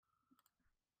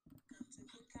the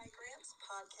Good Guy Grants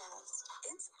podcast.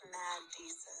 It's mad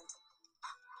decent.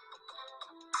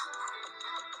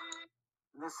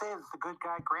 This is the Good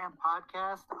Guy Grant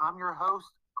podcast. I'm your host,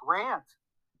 Grant.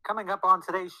 Coming up on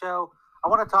today's show, I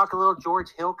want to talk a little George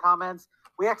Hill comments.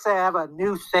 We actually have a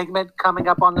new segment coming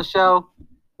up on the show.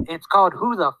 It's called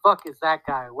Who the Fuck Is That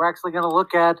Guy? We're actually going to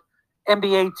look at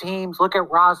NBA teams, look at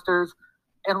rosters,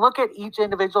 and look at each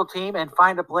individual team and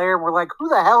find a player. And we're like, who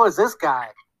the hell is this guy?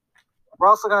 We're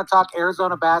also going to talk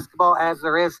Arizona basketball, as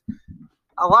there is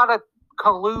a lot of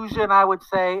collusion, I would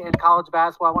say, in college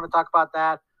basketball. I want to talk about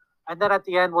that. And then at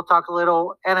the end, we'll talk a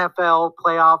little NFL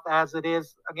playoff, as it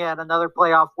is, again, another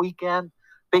playoff weekend.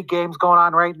 Big games going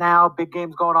on right now. Big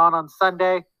games going on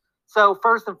Sunday. So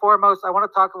first and foremost, I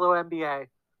want to talk a little NBA.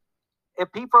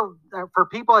 For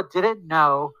people that didn't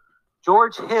know,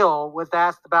 George Hill was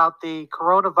asked about the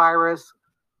coronavirus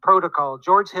protocol.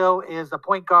 George Hill is a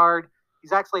point guard.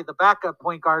 He's actually the backup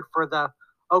point guard for the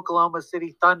Oklahoma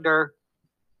City Thunder.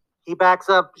 He backs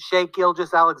up Shai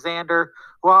Gilgeous-Alexander.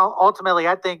 Well, ultimately,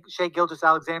 I think Shai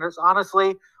Gilgeous-Alexander is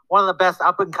honestly one of the best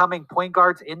up-and-coming point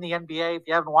guards in the NBA. If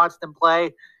you haven't watched him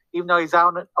play, even though he's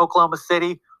out in Oklahoma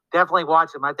City, definitely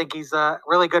watch him. I think he's a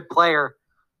really good player.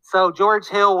 So George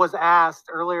Hill was asked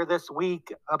earlier this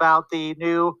week about the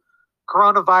new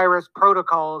coronavirus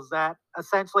protocols that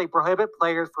essentially prohibit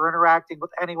players from interacting with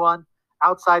anyone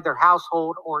outside their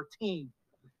household or team.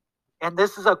 And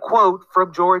this is a quote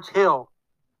from George Hill.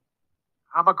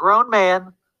 I'm a grown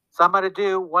man, so I'm going to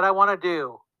do what I want to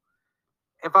do.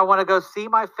 If I want to go see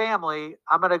my family,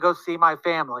 I'm going to go see my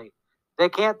family. They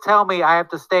can't tell me I have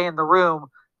to stay in the room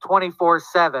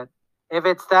 24/7. If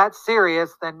it's that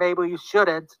serious, then maybe you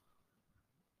shouldn't.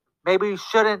 Maybe you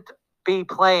shouldn't be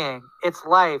playing. It's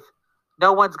life.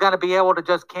 No one's going to be able to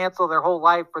just cancel their whole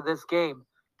life for this game.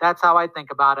 That's how I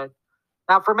think about it.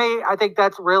 Now, for me, I think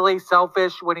that's really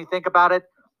selfish when you think about it.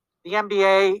 The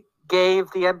NBA gave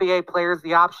the NBA players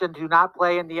the option to not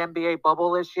play in the NBA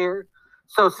bubble this year.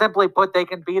 So simply put, they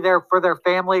can be there for their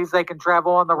families. They can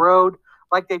travel on the road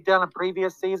like they've done in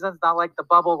previous seasons, not like the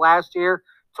bubble last year,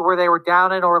 to where they were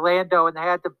down in Orlando and they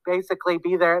had to basically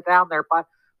be down there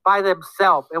by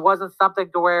themselves. It wasn't something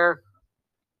to where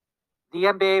the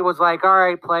NBA was like, all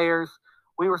right, players,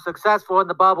 we were successful in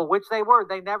the bubble, which they were.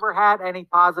 They never had any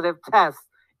positive tests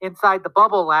inside the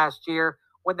bubble last year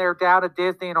when they were down at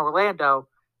Disney in Orlando.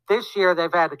 This year,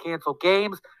 they've had to cancel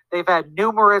games. They've had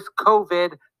numerous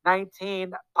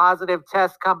COVID-19 positive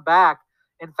tests come back.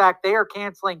 In fact, they are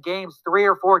canceling games 3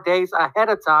 or 4 days ahead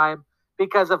of time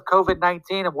because of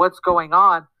COVID-19 and what's going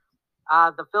on.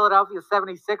 The Philadelphia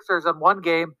 76ers in one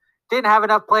game didn't have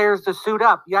enough players to suit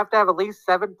up. You have to have at least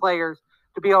 7 players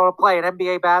to be able to play an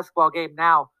NBA basketball game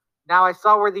now. Now, I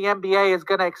saw where the NBA is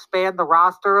going to expand the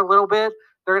roster a little bit.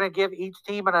 They're going to give each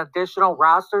team an additional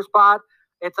roster spot.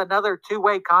 It's another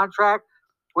 2-way contract,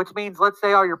 which means, let's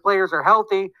say all your players are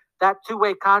healthy. That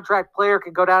 2-way contract player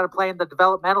can go down and play in the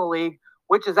developmental league,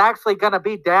 which is actually going to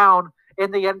be down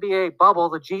in the NBA bubble.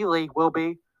 The G League will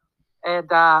be. And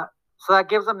so that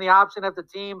gives them the option if the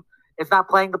team is not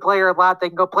playing the player a lot, they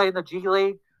can go play in the G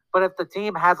League. But if the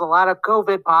team has a lot of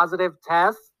COVID positive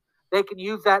tests, they can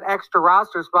use that extra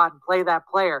roster spot and play that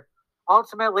player.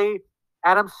 Ultimately,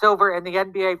 Adam Silver and the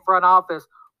NBA front office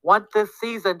want this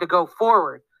season to go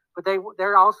forward, but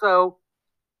they're also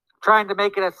trying to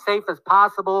make it as safe as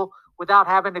possible without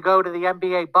having to go to the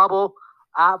NBA bubble.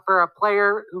 For a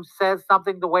player who says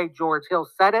something the way George Hill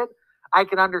said it, I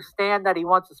can understand that he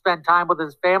wants to spend time with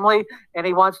his family and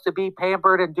he wants to be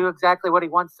pampered and do exactly what he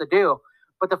wants to do.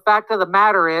 But the fact of the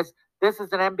matter is, this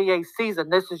is an NBA season.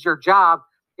 This is your job.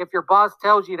 If your boss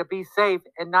tells you to be safe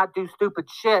and not do stupid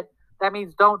shit, that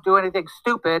means don't do anything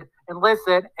stupid and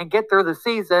listen and get through the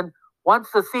season.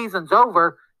 Once the season's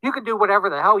over, you can do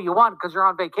whatever the hell you want because you're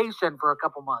on vacation for a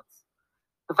couple months.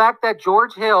 The fact that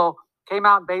George Hill came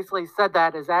out and basically said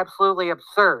that is absolutely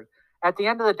absurd. At the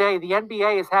end of the day, the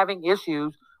NBA is having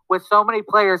issues with so many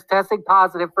players testing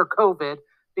positive for COVID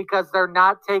because they're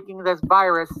not taking this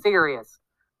virus serious.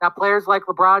 Now, players like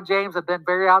LeBron James have been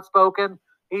very outspoken.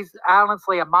 He's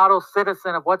honestly a model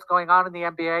citizen of what's going on in the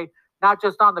NBA, not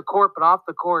just on the court, but off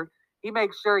the court. He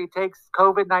makes sure he takes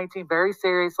COVID-19 very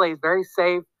seriously. He's very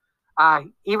safe.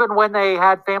 Even when they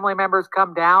had family members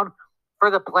come down for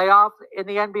the playoffs in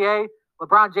the NBA,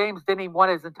 LeBron James didn't even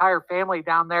want his entire family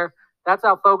down there. That's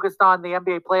how focused on the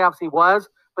NBA playoffs he was,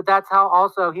 but that's how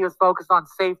also he was focused on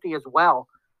safety as well.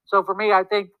 So for me, I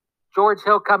think George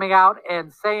Hill coming out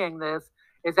and saying this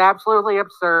is absolutely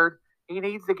absurd. He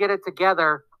needs to get it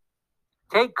together.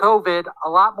 Take COVID a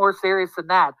lot more serious than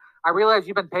that. I realize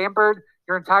you've been pampered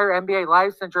your entire NBA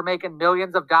life since you're making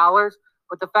millions of dollars,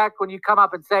 But the fact when you come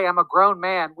up and say, I'm a grown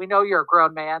man, we know you're a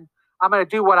grown man, I'm going to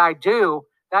do what I do,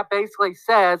 that basically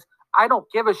says, I don't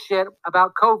give a shit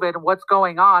about COVID and what's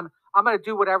going on. I'm going to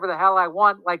do whatever the hell I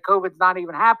want, like COVID's not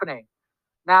even happening.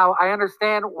 Now, I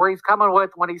understand where he's coming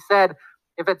with when he said,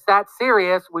 if it's that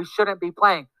serious, we shouldn't be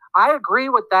playing. I agree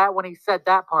with that when he said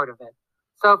that part of it.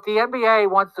 So if the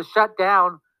NBA wants to shut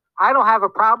down, I don't have a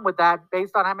problem with that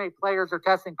based on how many players are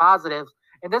testing positive.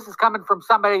 And this is coming from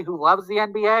somebody who loves the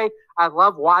NBA. I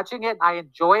love watching it. I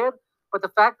enjoy it. But the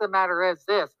fact of the matter is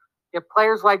this. If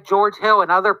players like George Hill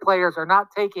and other players are not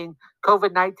taking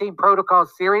COVID-19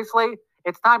 protocols seriously,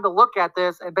 it's time to look at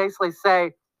this and basically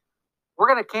say, we're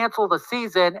going to cancel the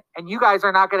season and you guys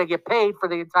are not going to get paid for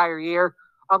the entire year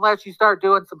unless you start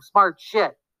doing some smart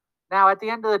shit. Now, at the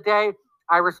end of the day,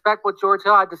 I respect what George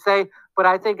Hill had to say, but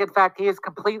I think, in fact, he is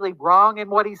completely wrong in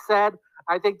what he said.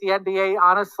 I think the NBA,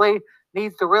 honestly,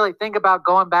 needs to really think about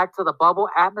going back to the bubble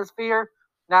atmosphere.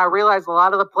 Now, I realize a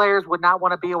lot of the players would not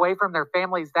want to be away from their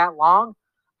families that long,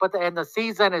 and the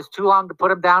season is too long to put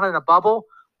them down in a bubble.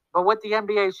 But what the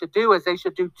NBA should do is they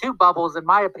should do two bubbles, in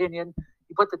my opinion.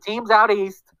 You put the teams out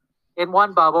east in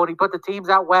one bubble, and you put the teams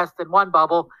out west in one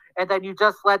bubble, and then you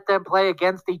just let them play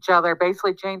against each other,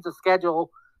 basically change the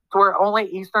schedule to where only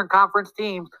Eastern Conference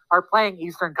teams are playing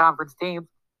Eastern Conference teams,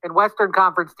 and Western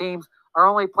Conference teams are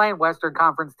only playing Western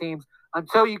Conference teams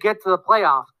until you get to the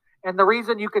playoffs. And the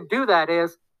reason you can do that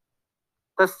is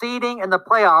the seeding in the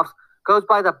playoffs goes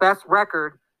by the best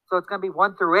record, so it's going to be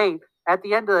 1 through 8. At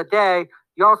the end of the day,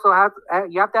 you also have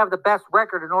to have the best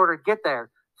record in order to get there.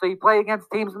 So you play against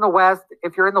teams in the West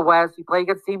if you're in the West. You play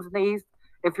against teams in the East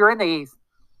if you're in the East.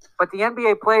 But the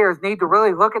NBA players need to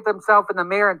really look at themselves in the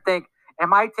mirror and think,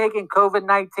 am I taking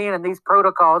COVID-19 and these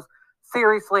protocols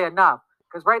seriously enough?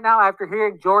 Because right now, after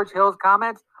hearing George Hill's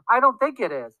comments, I don't think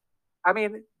it is. I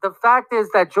mean, the fact is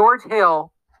that George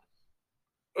Hill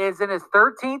is in his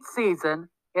 13th season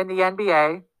in the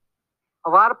NBA. A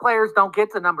lot of players don't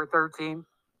get to number 13.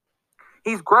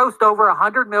 He's grossed over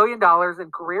 $100 million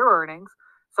in career earnings,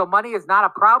 so money is not a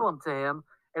problem to him.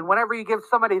 And whenever you give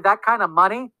somebody that kind of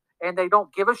money and they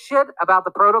don't give a shit about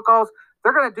the protocols,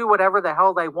 they're going to do whatever the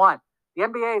hell they want. The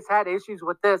NBA has had issues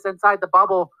with this. Inside the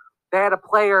bubble, they had a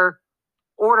player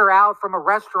order out from a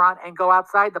restaurant and go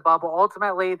outside the bubble.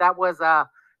 Ultimately, that was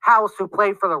House, who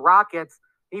played for the Rockets.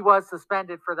 He was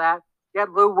suspended for that. You had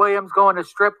Lou Williams going to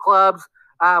strip clubs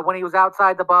when he was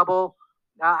outside the bubble.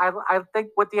 I think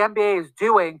what the NBA is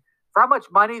doing, for how much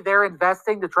money they're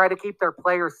investing to try to keep their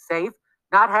players safe,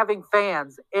 not having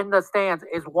fans in the stands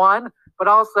is one, but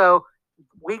also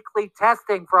weekly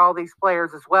testing for all these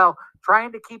players as well,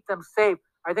 trying to keep them safe.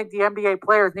 I think the NBA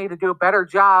players need to do a better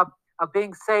job of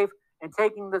being safe and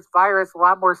taking this virus a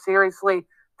lot more seriously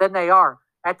than they are.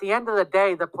 At the end of the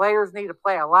day, the players need to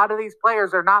play. A lot of these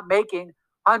players are not making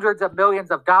hundreds of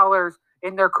millions of dollars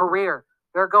in their career.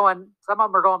 Some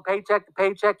of them are going paycheck to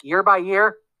paycheck, year by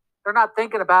year. They're not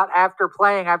thinking about after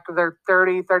they're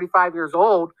 30, 35 years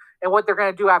old and what they're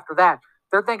going to do after that.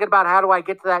 They're thinking about, how do I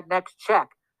get to that next check?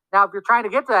 Now, if you're trying to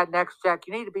get to that next check,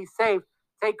 you need to be safe,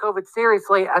 take COVID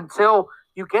seriously until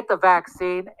you get the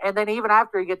vaccine. And then even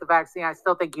after you get the vaccine, I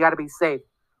still think you got to be safe.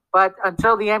 But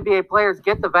until the NBA players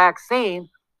get the vaccine,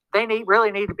 they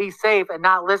really need to be safe and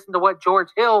not listen to what George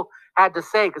Hill had to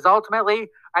say. Because ultimately,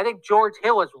 I think George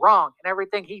Hill is wrong in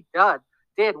everything he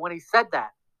did when he said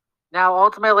that. Now,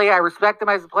 ultimately, I respect him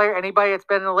as a player. Anybody that's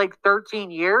been in the league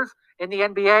 13 years in the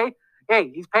NBA,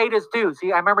 hey, he's paid his dues. I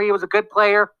remember he was a good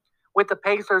player with the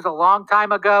Pacers a long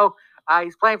time ago.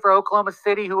 He's playing for Oklahoma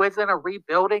City, who is in a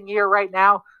rebuilding year right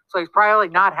now. So he's probably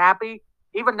not happy,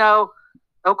 even though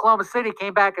Oklahoma City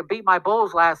came back and beat my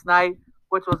Bulls last night,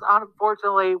 which was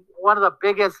unfortunately one of the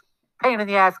biggest pain in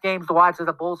the ass games to watch as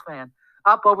a Bulls fan.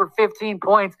 Up over 15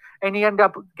 points, and you end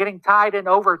up getting tied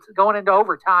going into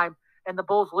overtime, and the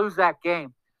Bulls lose that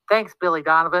game. Thanks, Billy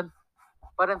Donovan.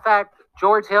 But in fact,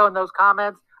 George Hill in those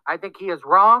comments, I think he is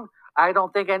wrong. I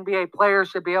don't think NBA players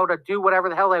should be able to do whatever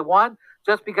the hell they want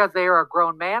just because they are a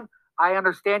grown man. I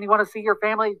understand you want to see your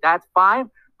family. That's fine.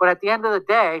 But at the end of the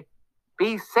day,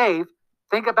 be safe.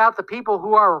 Think about the people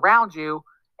who are around you,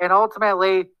 and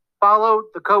ultimately follow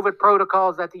the COVID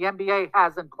protocols that the NBA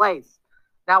has in place.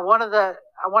 Now, I want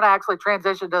to actually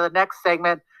transition to the next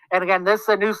segment. And again, this is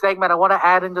a new segment I want to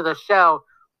add into the show.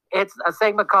 It's a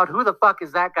segment called Who the Fuck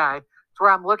Is That Guy? It's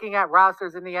where I'm looking at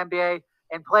rosters in the NBA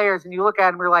and players, and you look at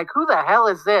them and you're like, who the hell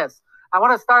is this? I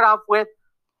want to start off with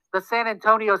the San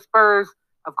Antonio Spurs.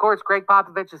 Of course, Greg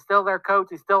Popovich is still their coach.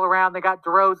 He's still around. They got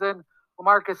DeRozan,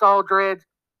 LaMarcus Aldridge,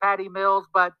 Patty Mills.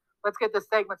 But let's get this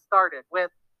segment started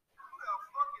with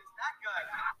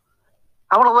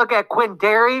I want to look at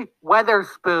Quinndary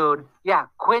Weatherspoon. Yeah,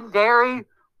 Quinndary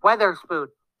Weatherspoon.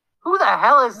 Who the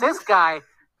hell is this guy?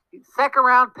 Second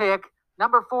round pick,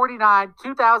 number 49,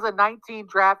 2019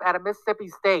 draft out of Mississippi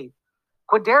State.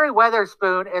 Quinndary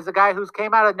Weatherspoon is a guy who's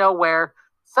came out of nowhere,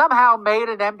 somehow made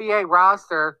an NBA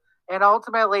roster, and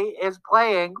ultimately is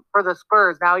playing for the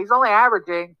Spurs. Now, he's only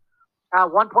averaging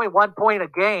 1.1 point a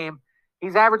game.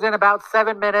 He's averaging about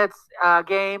 7 minutes a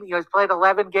game. He's played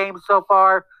 11 games so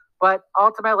far. But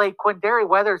ultimately, Quinndary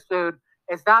Weatherspoon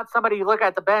is not somebody you look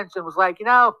at the bench and was like,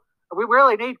 we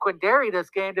really need Quinndary this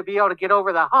game to be able to get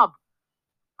over the hump.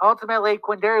 Ultimately,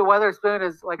 Quinndary Weatherspoon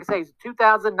is, like I say, he's a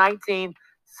 2019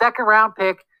 second round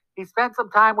pick. He spent some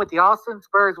time with the Austin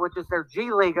Spurs, which is their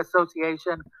G League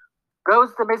association,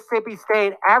 goes to Mississippi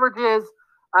State, averages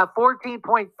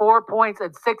 14.4 points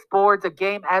and 6 boards a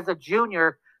game as a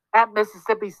junior at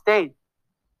Mississippi State.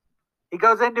 He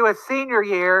goes into his senior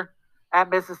year at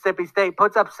Mississippi State,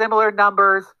 puts up similar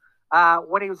numbers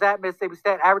when he was at Mississippi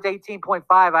State, average 18.5,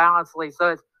 honestly.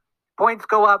 So his points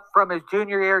go up from his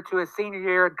junior year to his senior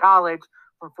year in college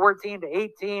from 14 to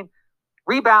 18.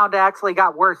 Rebound actually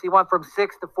got worse. He went from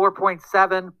 6 to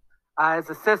 4.7. His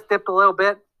assist dipped a little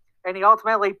bit. And he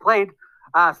ultimately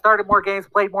started more games,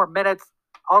 played more minutes,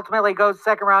 ultimately goes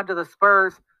second round to the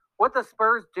Spurs. What the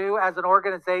Spurs do as an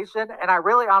organization, and I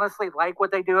really honestly like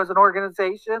what they do as an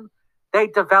organization, they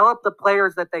develop the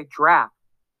players that they draft.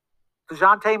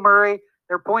 DeJounte Murray,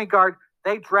 their point guard,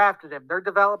 they drafted him. They're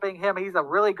developing him. He's a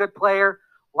really good player.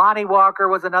 Lonnie Walker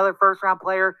was another first-round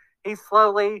player. He's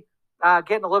slowly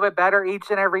getting a little bit better each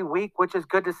and every week, which is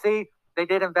good to see. They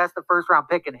did invest the first-round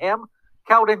pick in him.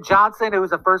 Keldon Johnson, who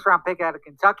was a first-round pick out of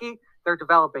Kentucky, they're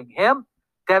developing him.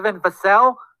 Devin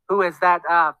Vassell, who is that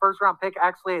first-round pick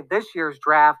actually in this year's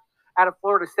draft out of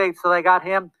Florida State, so they got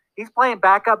him. He's playing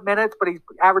backup minutes, but he's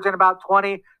averaging about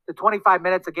 20 to 25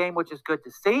 minutes a game, which is good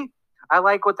to see. I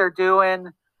like what they're doing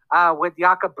with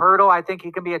Jakob Poeltl. I think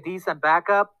he can be a decent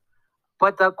backup.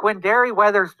 But the Quinndary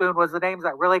Weatherspoon was the names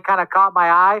that really kind of caught my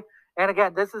eye. And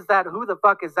again, this is that who the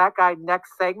fuck is that guy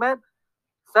next segment.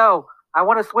 So I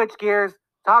want to switch gears,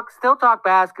 still talk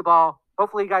basketball.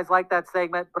 Hopefully you guys like that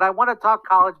segment. But I want to talk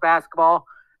college basketball.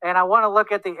 And I want to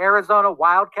look at the Arizona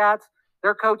Wildcats.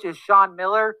 Their coach is Sean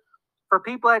Miller. For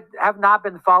people that have not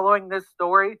been following this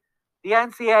story, the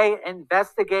NCAA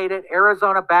investigated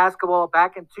Arizona basketball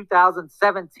back in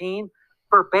 2017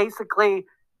 for basically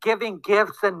giving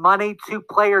gifts and money to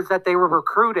players that they were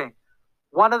recruiting.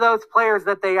 One of those players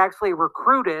that they actually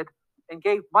recruited and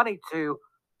gave money to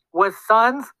was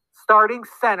Suns starting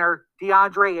center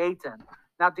DeAndre Ayton.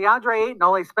 Now, DeAndre Ayton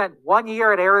only spent 1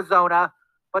 year at Arizona,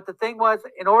 but the thing was,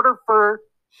 in order for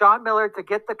Sean Miller to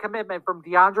get the commitment from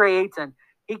DeAndre Ayton,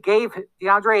 he gave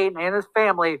DeAndre Ayton and his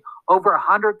family over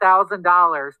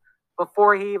 $100,000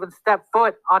 before he even stepped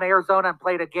foot on Arizona and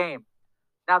played a game.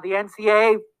 Now, the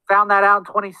NCAA found that out in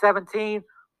 2017.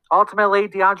 Ultimately,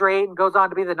 DeAndre Ayton goes on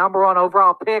to be the number 1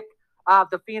 overall pick of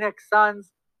the Phoenix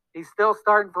Suns. He's still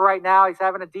starting for right now. He's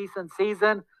having a decent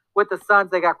season with the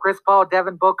Suns. They got Chris Paul,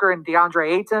 Devin Booker, and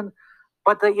DeAndre Ayton.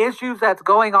 But the issues that's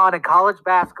going on in college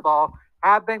basketball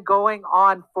have been going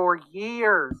on for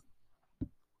years.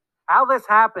 How this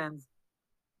happens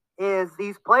is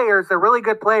these players, they're really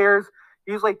good players,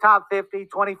 usually top 50,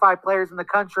 25 players in the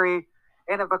country.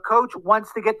 And if a coach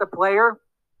wants to get the player,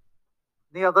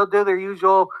 they'll do their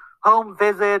usual home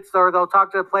visits or they'll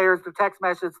talk to the players through text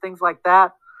messages, things like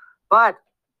that. But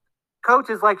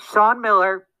coaches like Sean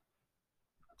Miller,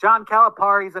 John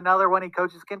Calipari is another one, he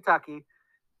coaches Kentucky.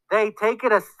 They take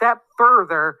it a step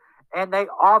further and they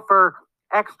offer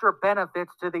extra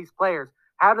benefits to these players.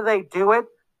 How do they do it?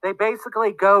 They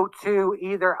basically go to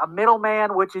either a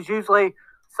middleman, which is usually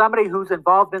somebody who's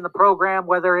involved in the program,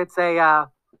 whether it's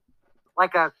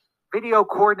like a video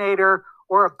coordinator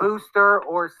or a booster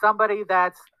or somebody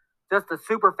that's just a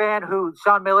super fan who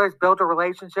Sean Miller's built a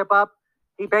relationship up.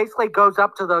 He basically goes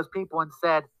up to those people and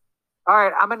said, all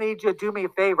right, I'm going to need you to do me a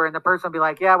favor. And the person will be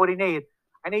like, yeah, what do you need?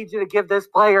 I need you to give this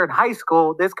player in high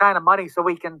school this kind of money so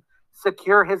we can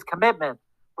secure his commitment.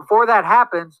 Before that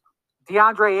happens,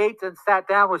 DeAndre Ayton sat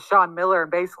down with Sean Miller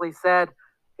and basically said,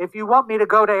 if you want me to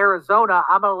go to Arizona,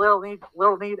 I'm a little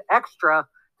need extra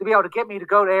to be able to get me to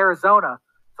go to Arizona.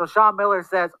 So Sean Miller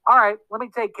says, all right, let me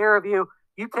take care of you.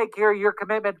 You take care of your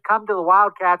commitment. Come to the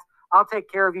Wildcats. I'll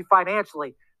take care of you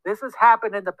financially. This has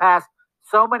happened in the past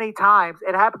so many times.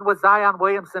 It happened with Zion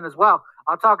Williamson as well.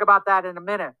 I'll talk about that in a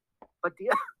minute. But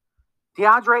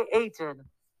DeAndre Ayton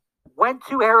went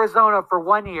to Arizona for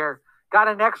 1 year, got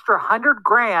an extra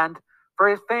 $100,000 for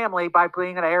his family by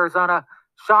being in Arizona.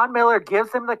 Sean Miller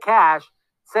gives him the cash,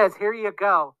 says, here you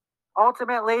go.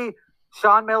 Ultimately,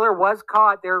 Sean Miller was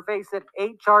caught. They were facing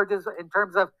 8 charges in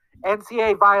terms of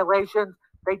NCAA violations.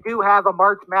 They do have a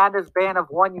March Madness ban of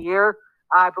 1 year.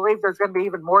 I believe there's going to be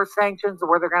even more sanctions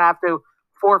where they're going to have to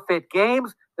forfeit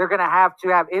games. They're going to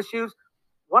have issues.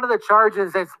 One of the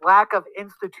charges is lack of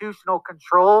institutional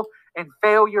control and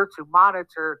failure to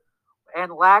monitor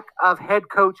and lack of head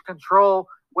coach control,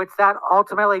 which that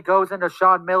ultimately goes into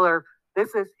Sean Miller.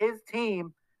 This is his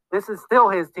team. This is still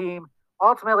his team.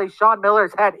 Ultimately, Sean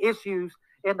Miller's had issues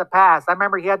in the past. I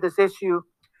remember he had this issue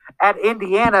at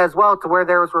Indiana as well, to where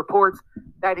there was reports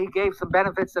that he gave some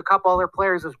benefits to a couple other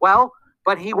players as well.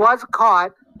 But he was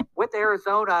caught with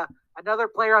Arizona. Another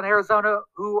player on Arizona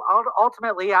who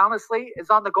ultimately, honestly, is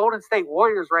on the Golden State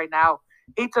Warriors right now.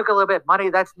 He took a little bit of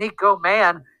money. That's Nico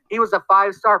Mann. He was a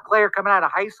 5-star player coming out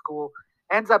of high school.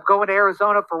 Ends up going to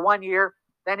Arizona for 1 year.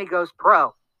 Then he goes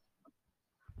pro.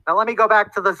 Now let me go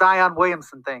back to the Zion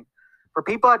Williamson thing. For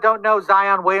people that don't know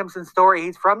Zion Williamson's story,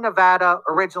 he's from Nevada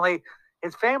originally.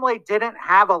 His family didn't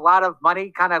have a lot of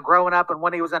money kind of growing up and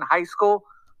when he was in high school.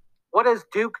 What does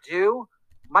Duke do?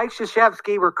 Mike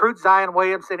Krzyzewski recruits Zion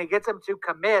Williamson. He gets him to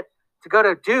commit to go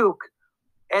to Duke.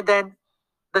 And then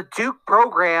the Duke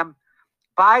program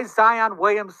buys Zion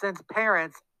Williamson's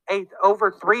parents a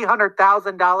over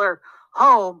 $300,000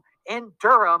 home in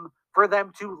Durham for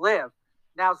them to live.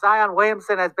 Now, Zion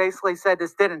Williamson has basically said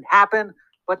this didn't happen.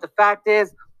 But the fact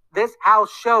is, this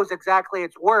house shows exactly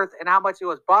its worth and how much it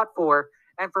was bought for.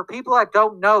 And for people that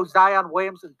don't know Zion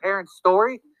Williamson's parents'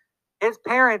 story, his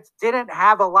parents didn't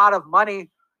have a lot of money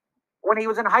when he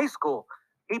was in high school.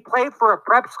 He played for a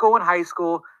prep school in high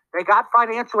school. They got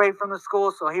financial aid from the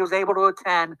school, so he was able to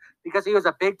attend because he was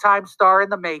a big-time star in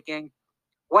the making.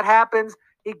 What happens?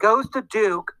 He goes to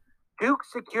Duke. Duke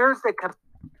secures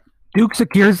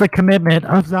the commitment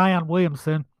of Zion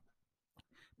Williamson.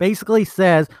 Basically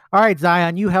says, all right,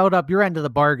 Zion, you held up your end of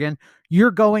the bargain. You're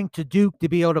going to Duke to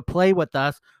be able to play with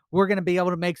us. We're going to be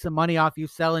able to make some money off you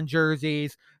selling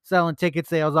jerseys, selling ticket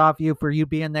sales off you for you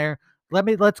being there.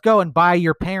 Let's go and buy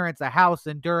your parents a house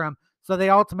in Durham so they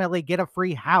ultimately get a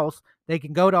free house. They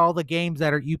can go to all the games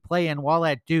that you play in while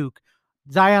at Duke.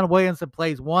 Zion Williamson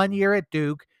plays 1 year at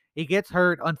Duke. He gets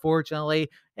hurt, unfortunately,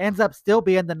 ends up still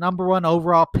being the number 1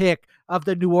 overall pick of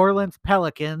the New Orleans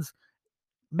Pelicans.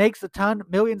 Makes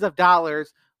millions of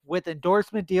dollars with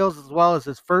endorsement deals as well as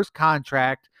his first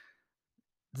contract.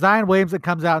 Zion Williamson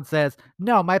comes out and says,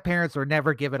 no, my parents were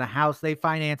never given a house. They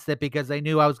financed it because they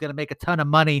knew I was going to make a ton of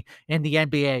money in the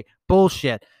NBA.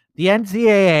 Bullshit. The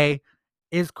NCAA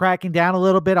is cracking down a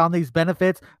little bit on these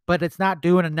benefits, but it's not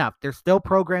doing enough. There's still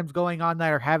programs going on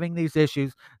that are having these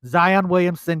issues. Zion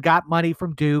Williamson got money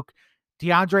from Duke.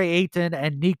 DeAndre Ayton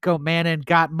and Nico Mann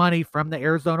got money from the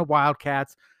Arizona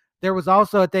Wildcats. There was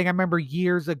also a thing I remember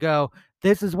years ago.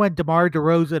 This is when DeMar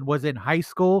DeRozan was in high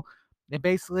school. And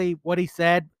basically what he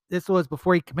said, this was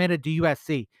before he committed to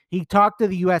USC. He talked to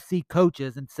the USC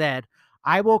coaches and said,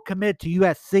 I will commit to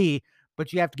USC,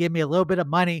 but you have to give me a little bit of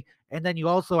money. And then you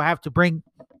also have to bring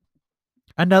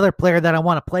another player that I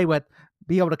want to play with,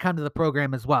 be able to come to the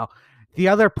program as well. The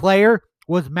other player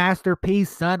was Master P's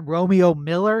son, Romeo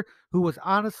Miller, who was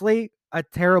honestly a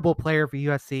terrible player for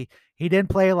USC. He didn't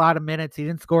play a lot of minutes. He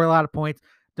didn't score a lot of points.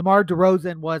 DeMar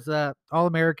DeRozan was an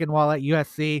All-American while at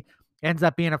USC, ends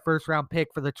up being a first-round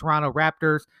pick for the Toronto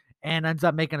Raptors, and ends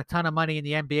up making a ton of money in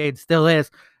the NBA and still is.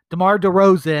 DeMar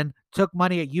DeRozan took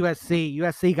money at USC.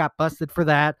 USC got busted for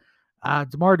that.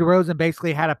 DeMar DeRozan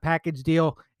basically had a package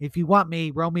deal. If you want me,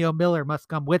 Romeo Miller must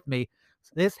come with me.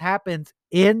 So this happens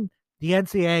in the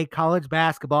NCAA college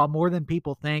basketball more than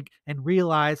people think and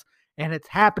realize, and it's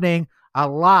happening a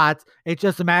lot. It's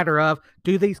just a matter of,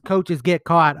 do these coaches get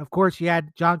caught? Of course, you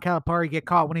had John Calipari get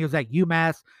caught when he was at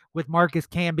UMass with Marcus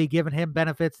Camby giving him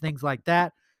benefits, things like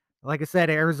that. Like I said,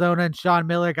 Arizona and Sean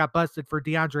Miller got busted for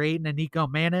DeAndre Ayton and Nico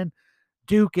Mann.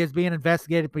 Duke is being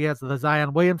investigated because of the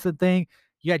Zion Williamson thing.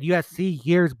 You had USC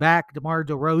years back. DeMar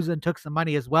DeRozan took some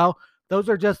money as well. Those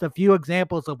are just a few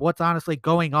examples of what's honestly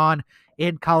going on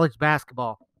in college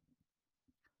basketball.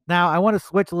 Now, I want to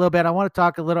switch a little bit. I want to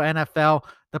talk a little NFL.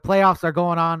 The playoffs are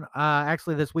going on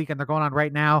actually this weekend. They're going on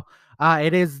right now.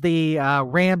 It is the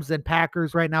Rams and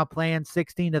Packers right now playing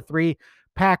 16-3.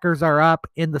 Packers are up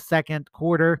in the second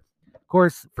quarter. Of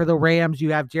course, for the Rams,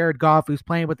 you have Jared Goff, who's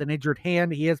playing with an injured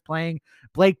hand. He is playing.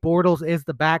 Blake Bortles is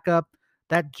the backup.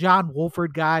 That John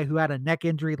Wolford guy who had a neck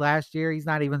injury last year, he's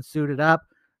not even suited up.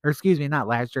 Or excuse me, not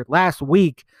last year. Last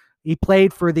week, he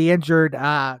played for the injured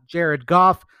Jared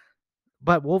Goff.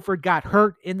 But Wolford got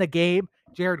hurt in the game.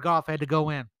 Jared Goff had to go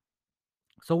in.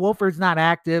 So Wolford's not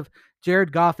active.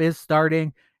 Jared Goff is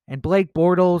starting. And Blake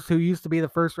Bortles, who used to be the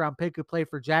first-round pick who played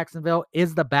for Jacksonville,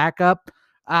 is the backup.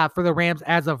 for the Rams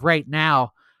as of right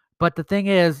now. But the thing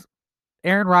is,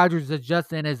 Aaron Rodgers is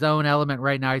just in his own element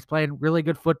right now. He's playing really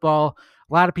good football.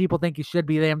 A lot of people think he should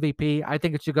be the MVP. I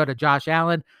think it should go to Josh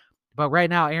Allen. But right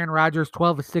now, Aaron Rodgers,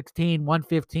 12 of 16,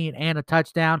 115, and a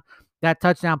touchdown. That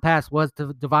touchdown pass was to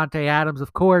Devontae Adams,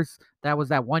 of course. That was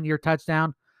that one-year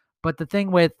touchdown. But the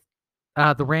thing with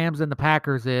the Rams and the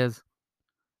Packers is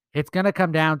it's going to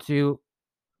come down to,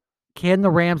 can the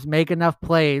Rams make enough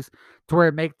plays to where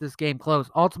it makes this game close?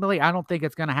 Ultimately, I don't think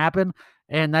it's going to happen,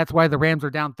 and that's why the Rams are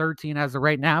down 13 as of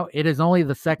right now. It is only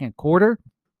the second quarter.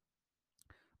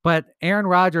 But Aaron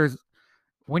Rodgers,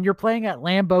 when you're playing at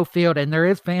Lambeau Field, and there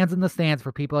is fans in the stands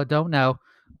for people that don't know,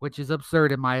 which is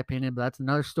absurd in my opinion, but that's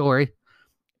another story.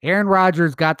 Aaron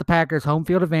Rodgers got the Packers home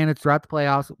field advantage throughout the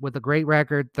playoffs with a great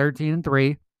record,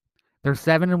 13-3. They're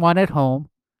 7-1 at home.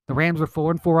 The Rams are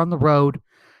 4-4 on the road.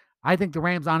 I think the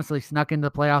Rams honestly snuck into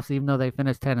the playoffs, even though they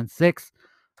finished 10-6.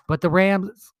 But the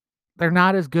Rams, they're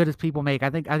not as good as people make. I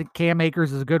think Cam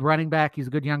Akers is a good running back. He's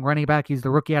a good young running back. He's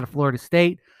the rookie out of Florida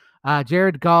State.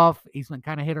 Jared Goff, he's been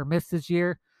kind of hit or miss this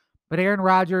year. But Aaron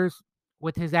Rodgers,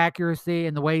 with his accuracy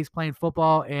and the way he's playing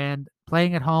football and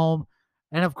playing at home,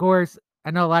 and of course,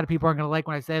 I know a lot of people aren't going to like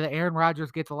when I say that Aaron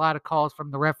Rodgers gets a lot of calls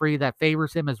from the referee that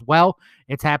favors him as well.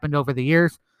 It's happened over the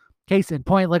years. Case in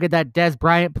point, look at that Dez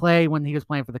Bryant play when he was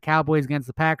playing for the Cowboys against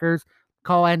the Packers.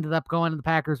 Call ended up going in the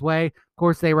Packers' way. Of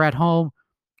course, they were at home.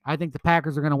 I think the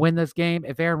Packers are going to win this game.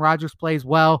 If Aaron Rodgers plays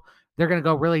well, they're going to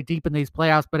go really deep in these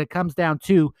playoffs. But it comes down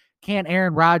to, can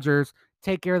Aaron Rodgers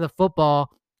take care of the football,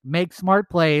 make smart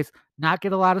plays, not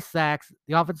get a lot of sacks?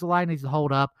 The offensive line needs to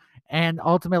hold up. And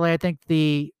ultimately, I think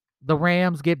the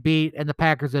Rams get beat and the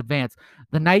Packers advance.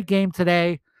 The night game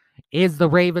today is the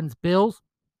Ravens-Bills.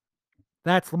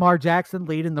 That's Lamar Jackson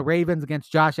leading the Ravens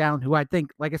against Josh Allen, who I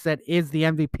think, like I said, is the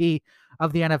MVP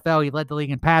of the NFL. He led the league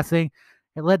in passing.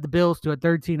 It led the Bills to a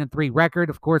 13-3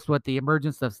 record. Of course, with the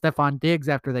emergence of Stephon Diggs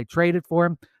after they traded for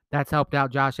him, that's helped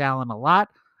out Josh Allen a lot.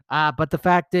 But the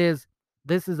fact is,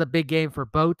 this is a big game for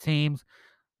both teams.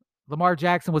 Lamar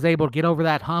Jackson was able to get over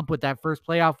that hump with that first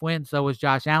playoff win. So was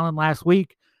Josh Allen last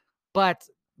week. But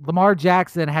Lamar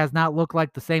Jackson has not looked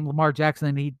like the same Lamar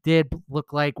Jackson he did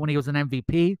look like when he was an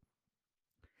MVP.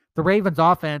 The Ravens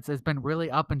offense has been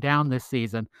really up and down this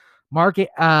season. Mark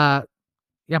Ingram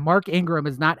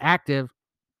is not active,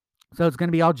 so it's going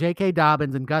to be all J.K.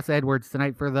 Dobbins and Gus Edwards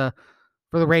tonight for the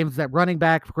Ravens. That running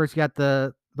back, of course, you got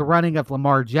the running of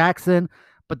Lamar Jackson,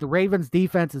 but the Ravens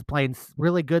defense is playing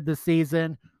really good this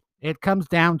season. It comes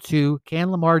down to,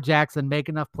 can Lamar Jackson make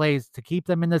enough plays to keep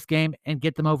them in this game and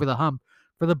get them over the hump?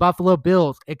 For the Buffalo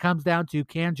Bills, it comes down to,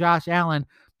 can Josh Allen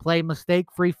play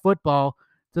mistake-free football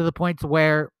to the point to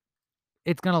where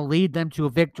it's going to lead them to a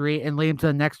victory and lead them to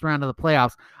the next round of the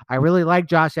playoffs? I really like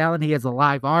Josh Allen. He has a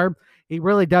live arm. He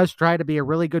really does try to be a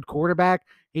really good quarterback.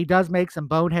 He does make some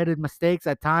boneheaded mistakes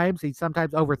at times. He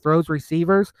sometimes overthrows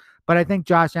receivers, but I think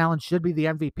Josh Allen should be the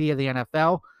MVP of the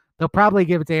NFL. They'll probably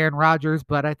give it to Aaron Rodgers,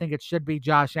 but I think it should be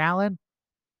Josh Allen.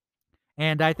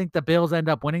 And I think the Bills end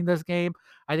up winning this game.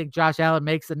 I think Josh Allen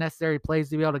makes the necessary plays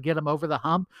to be able to get them over the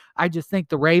hump. I just think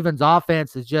the Ravens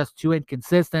offense is just too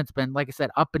inconsistent. It's been, like I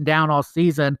said, up and down all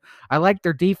season. I like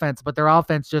their defense, but their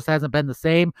offense just hasn't been the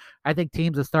same. I think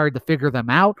teams have started to figure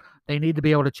them out. They need to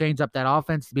be able to change up that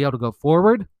offense to be able to go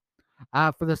forward.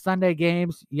 For the Sunday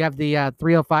games, you have the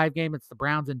 3:05 game. It's the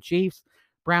Browns and Chiefs.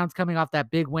 Browns coming off that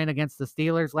big win against the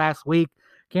Steelers last week.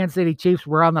 Kansas City Chiefs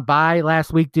were on the bye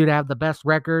last week due to have the best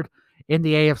record in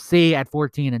the AFC at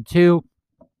 14-2. You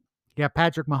have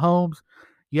Patrick Mahomes.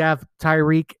 You have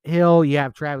Tyreek Hill. You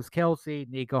have Travis Kelce,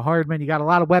 Nico Hardman. You got a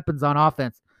lot of weapons on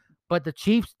offense. But the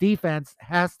Chiefs' defense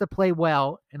has to play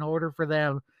well in order for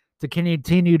them to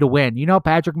continue to win. You know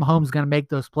Patrick Mahomes is going to make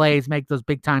those plays, make those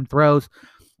big-time throws.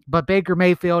 But Baker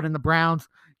Mayfield and the Browns,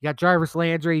 you got Jarvis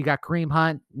Landry, you got Kareem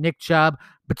Hunt, Nick Chubb.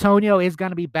 Bitonio is going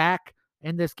to be back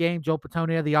in this game. Joe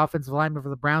Bitonio, the offensive lineman for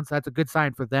the Browns, so that's a good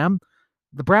sign for them.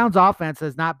 The Browns' offense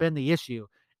has not been the issue.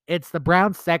 It's the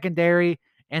Browns' secondary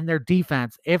and their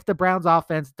defense. If the Browns'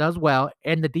 offense does well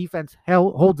and the defense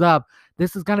holds up,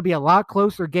 this is going to be a lot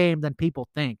closer game than people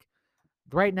think.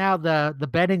 Right now, the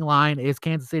betting line is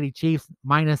Kansas City Chiefs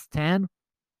 -10.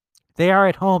 They are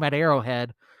at home at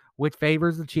Arrowhead, which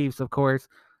favors the Chiefs, of course.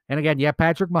 And again, you have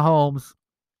Patrick Mahomes,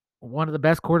 one of the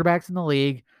best quarterbacks in the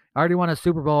league, already won a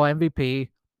Super Bowl MVP,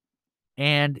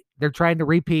 and they're trying to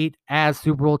repeat as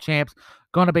Super Bowl champs,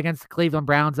 going up against the Cleveland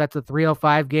Browns. That's a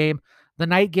 3:05 game. The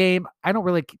night game, I don't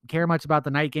really care much about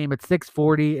the night game. It's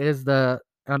 6:40 is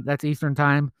that's Eastern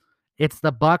time. It's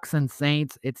the Bucs and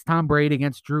Saints. It's Tom Brady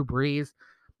against Drew Brees.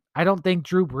 I don't think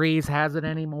Drew Brees has it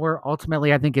anymore.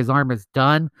 Ultimately, I think his arm is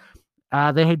done.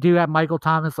 They do have Michael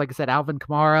Thomas, like I said, Alvin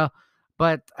Kamara,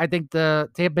 but I think the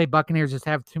Tampa Bay Buccaneers just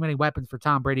have too many weapons for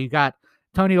Tom Brady. You got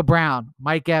Antonio Brown,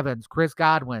 Mike Evans, Chris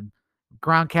Godwin,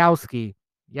 Gronkowski.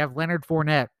 You have Leonard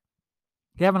Fournette.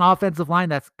 You have an offensive line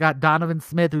that's got Donovan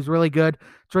Smith, who's really good.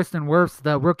 Tristan Wirfs,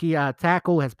 the rookie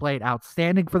tackle, has played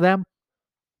outstanding for them.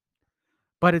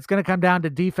 But it's going to come down to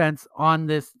defense on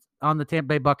the Tampa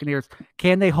Bay Buccaneers.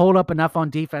 Can they hold up enough on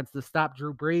defense to stop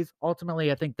Drew Brees?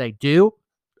 Ultimately, I think they do.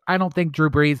 I don't think Drew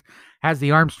Brees has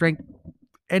the arm strength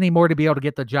anymore to be able to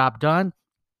get the job done.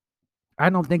 I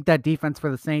don't think that defense for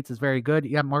the Saints is very good.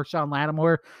 You have Marshawn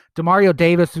Lattimore, Demario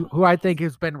Davis, who I think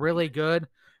has been really good.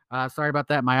 Sorry about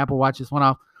that. My Apple Watch just went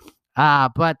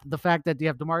off. But the fact that you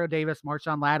have Demario Davis,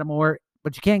 Marshawn Lattimore,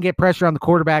 but you can't get pressure on the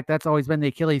quarterback. That's always been the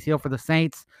Achilles heel for the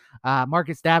Saints.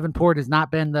 Marcus Davenport has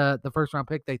not been the first-round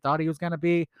pick they thought he was going to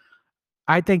be.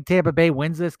 I think Tampa Bay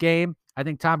wins this game. I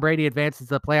think Tom Brady advances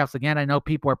to the playoffs again. I know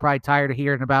people are probably tired of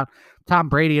hearing about Tom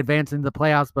Brady advancing to the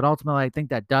playoffs, but ultimately I think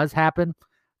that does happen.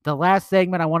 The last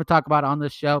segment I want to talk about on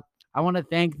this show, I want to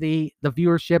thank the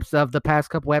viewerships of the past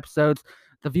couple episodes.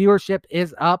 The viewership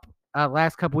is up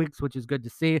last couple weeks, which is good to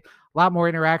see. A lot more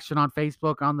interaction on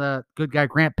Facebook on the Good Guy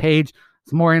Grant page.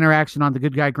 Some more interaction on the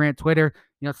Good Guy Grant Twitter.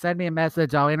 Send me a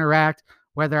message. I'll interact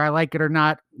whether I like it or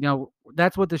not.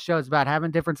 That's what the show is about,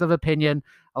 having difference of opinion.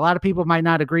 A lot of people might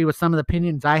not agree with some of the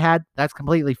opinions I had. That's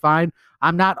completely fine.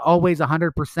 I'm not always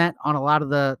 100% on a lot of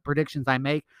the predictions I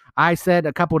make. I said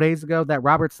a couple days ago that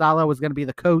Robert Saleh was going to be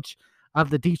the coach of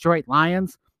the Detroit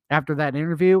Lions after that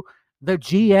interview. The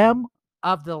GM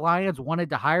of the Lions wanted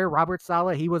to hire Robert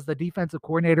Saleh. He was the defensive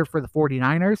coordinator for the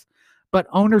 49ers. But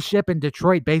ownership in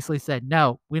Detroit basically said,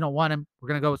 no, we don't want him. We're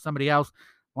going to go with somebody else.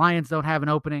 Lions don't have an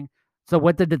opening. So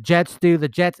what did the Jets do? The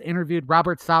Jets interviewed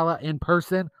Robert Saleh in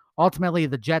person. Ultimately,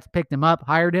 the Jets picked him up,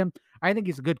 hired him. I think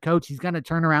he's a good coach. He's going to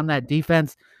turn around that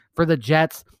defense for the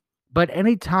Jets. But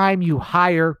anytime you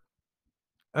hire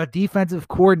a defensive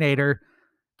coordinator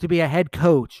to be a head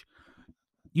coach,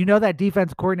 that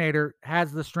defense coordinator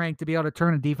has the strength to be able to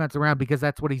turn a defense around because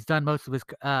that's what he's done most of his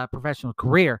professional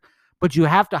career. But you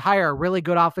have to hire a really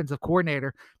good offensive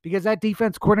coordinator because that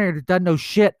defense coordinator doesn't know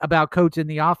shit about coaching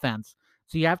the offense.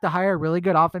 So you have to hire a really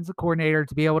good offensive coordinator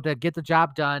to be able to get the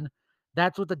job done.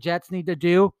 That's what the Jets need to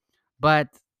do. But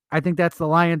I think that's the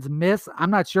Lions' miss.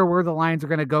 I'm not sure where the Lions are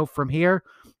going to go from here.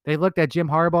 They looked at Jim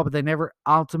Harbaugh, but they never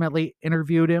ultimately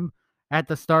interviewed him at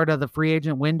the start of the free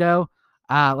agent window.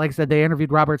 Like I said, they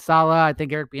interviewed Robert Saleh. I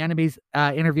think Eric Bieniemy's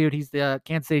interviewed. He's the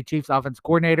Kansas City Chiefs offensive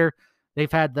coordinator.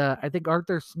 They've had I think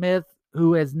Arthur Smith,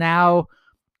 who has now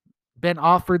been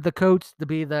offered the coach to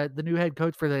be the new head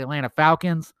coach for the Atlanta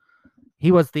Falcons.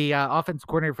 He was the offensive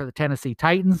coordinator for the Tennessee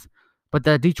Titans, but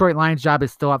the Detroit Lions job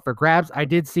is still up for grabs. I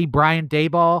did see Brian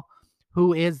Daboll,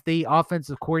 who is the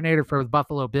offensive coordinator for the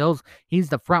Buffalo Bills. He's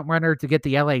the front runner to get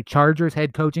the LA Chargers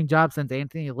head coaching job since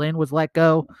Anthony Lynn was let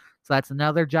go. So that's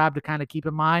another job to kind of keep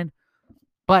in mind.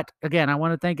 But again, I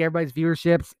want to thank everybody's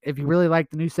viewerships. If you really like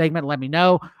the new segment, let me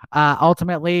know.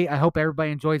 Ultimately, I hope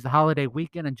everybody enjoys the holiday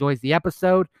weekend, enjoys the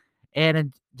episode,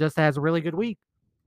 and just has a really good week.